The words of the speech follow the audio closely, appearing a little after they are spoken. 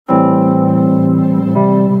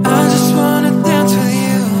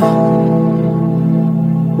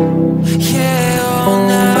Yeah, all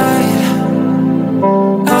night.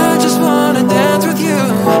 I just wanna dance with you.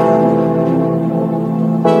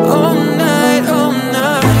 All night, all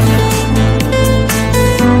night.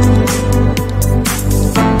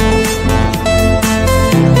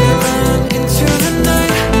 We run into the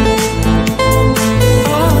night.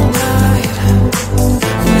 All night.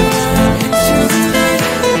 We run into the night.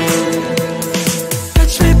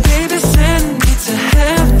 Touch me, baby, send me to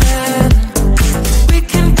heaven. We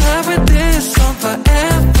can cover this on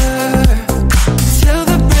forever, till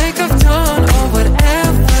the break of dawn or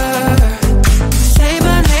whatever. Say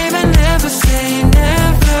my name and never say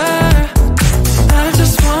never. I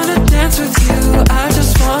just wanna dance with you. I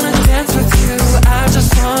just wanna dance with you. I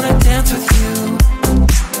just wanna dance with you.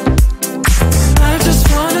 I just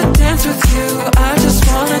wanna dance with you. I just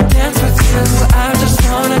wanna dance with you. I just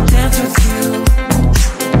wanna dance with you.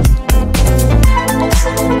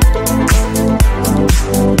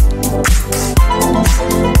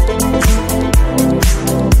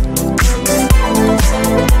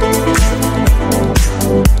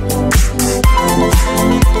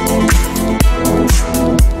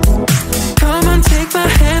 Come on, take my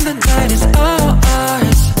hand, the night is all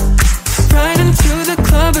ours. Right into the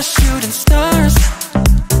club, we're shooting stars.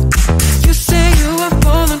 You say you are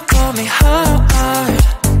falling for me hard.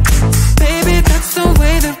 Baby, that's the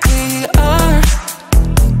way that we are.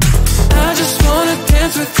 I just wanna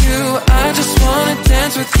dance with you. I just wanna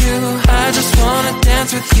dance with you. I just wanna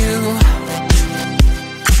dance with you.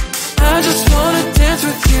 I just wanna dance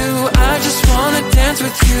with you. I just wanna dance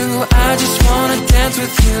with you. I just wanna dance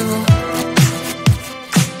with you.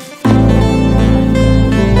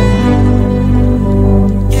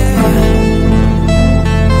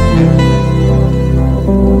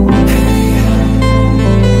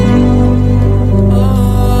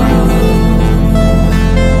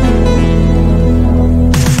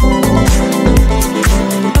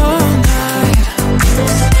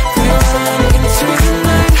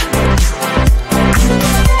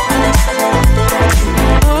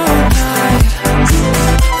 All night,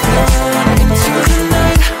 we run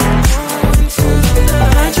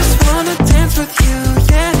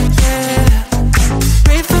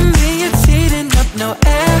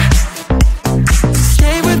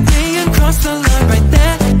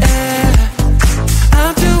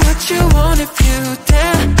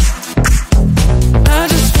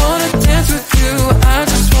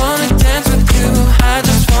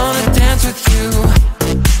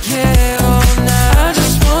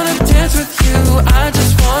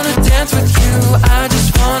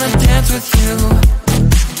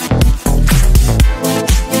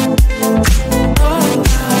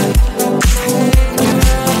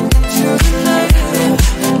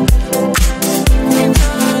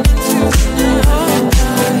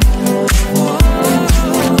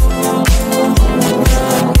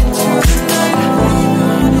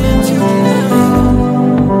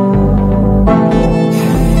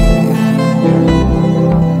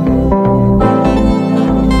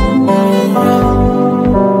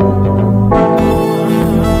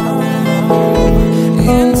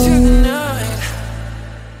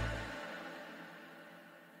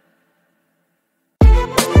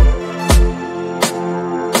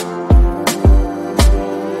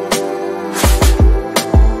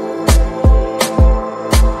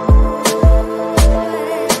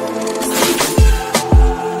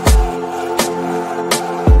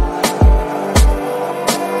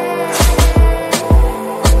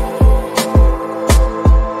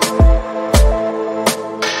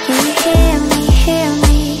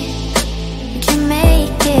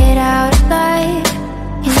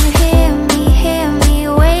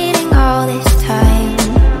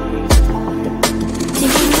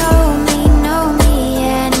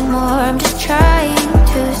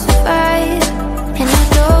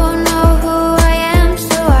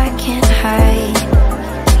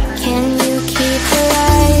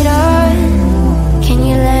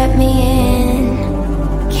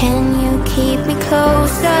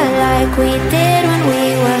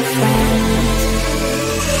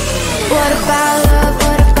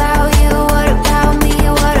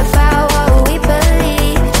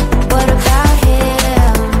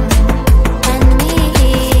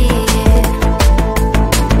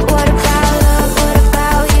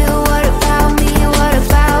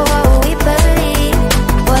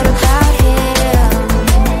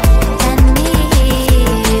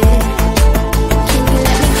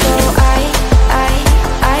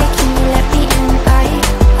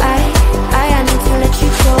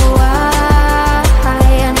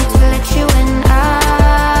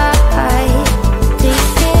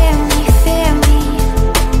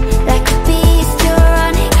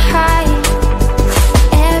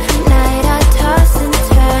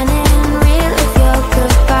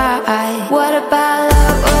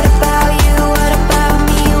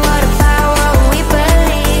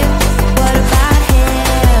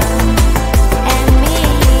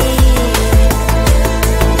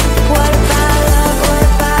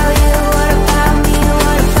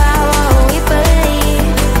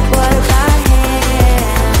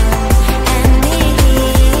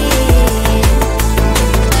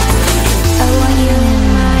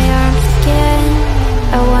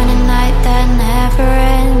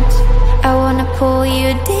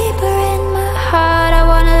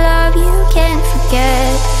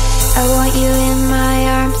forget. I want you in my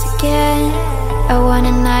arms again. I want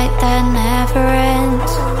a night that never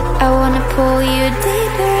ends. I wanna pull you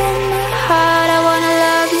deeper in my heart. I wanna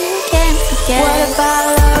love you, can't forget. What about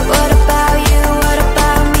love? What about you? What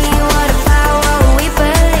about me? What about what we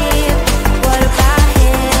believe? What about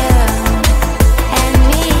him and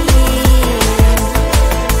me?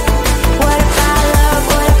 What about love?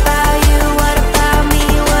 What about you? What about me?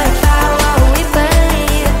 What about what we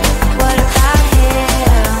believe? What about him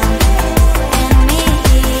and me?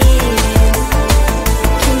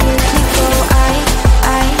 Can you let me go?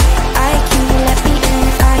 Can you let me in?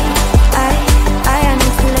 I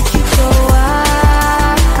need to let you go.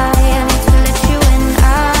 I need to let you in.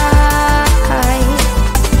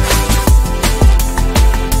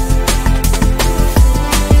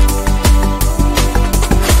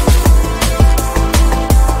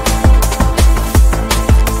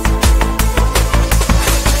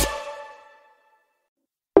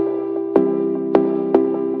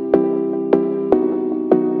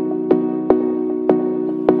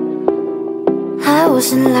 I was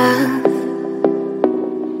in love,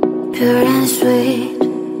 pure and sweet,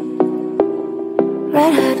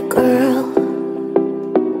 red-haired girl,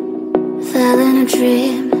 fell in a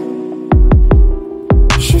dream.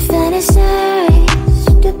 She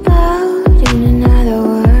fantasized about in another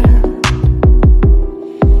world.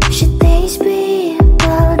 She thinks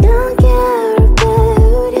people don't care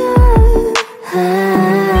about her.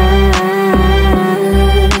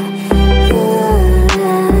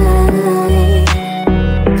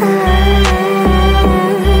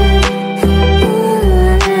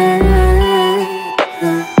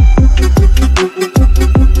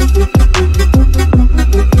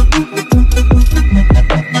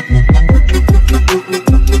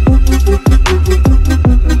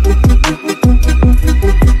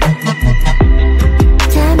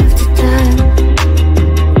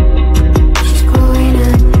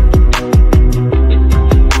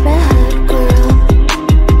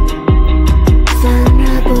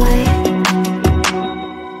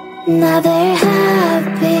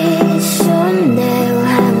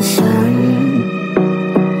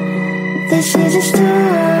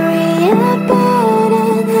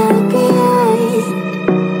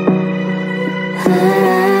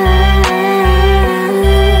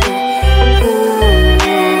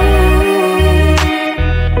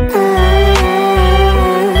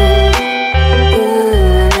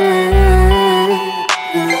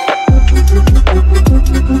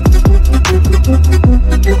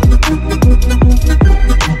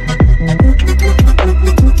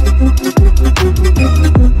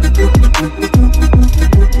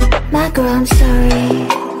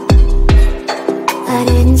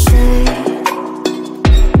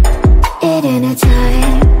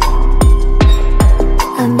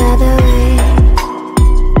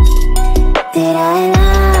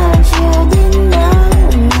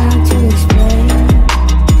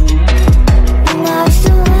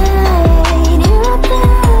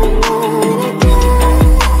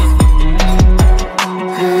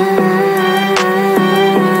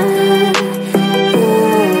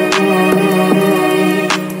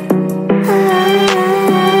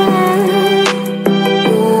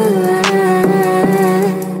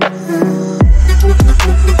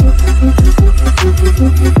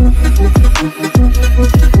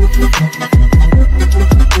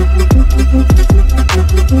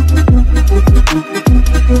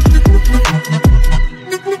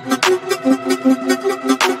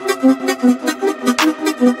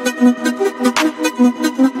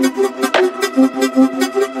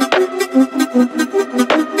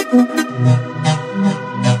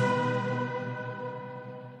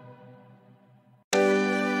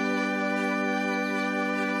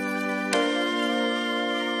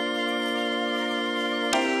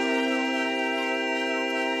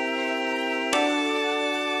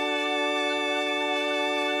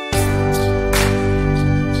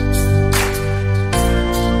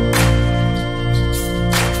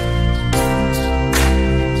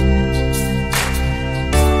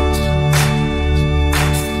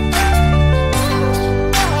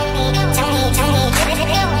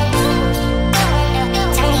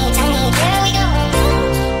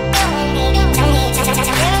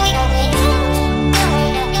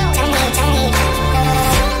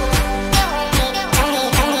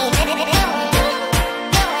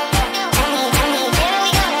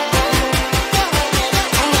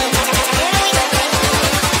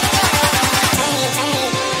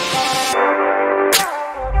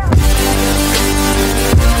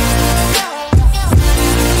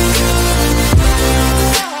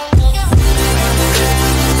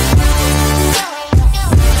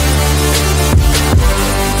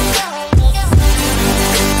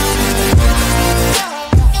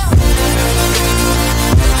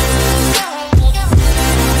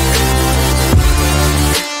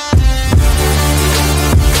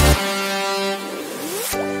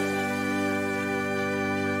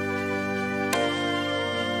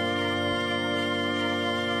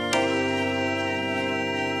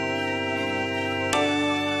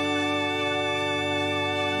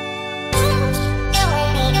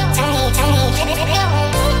 Yeah.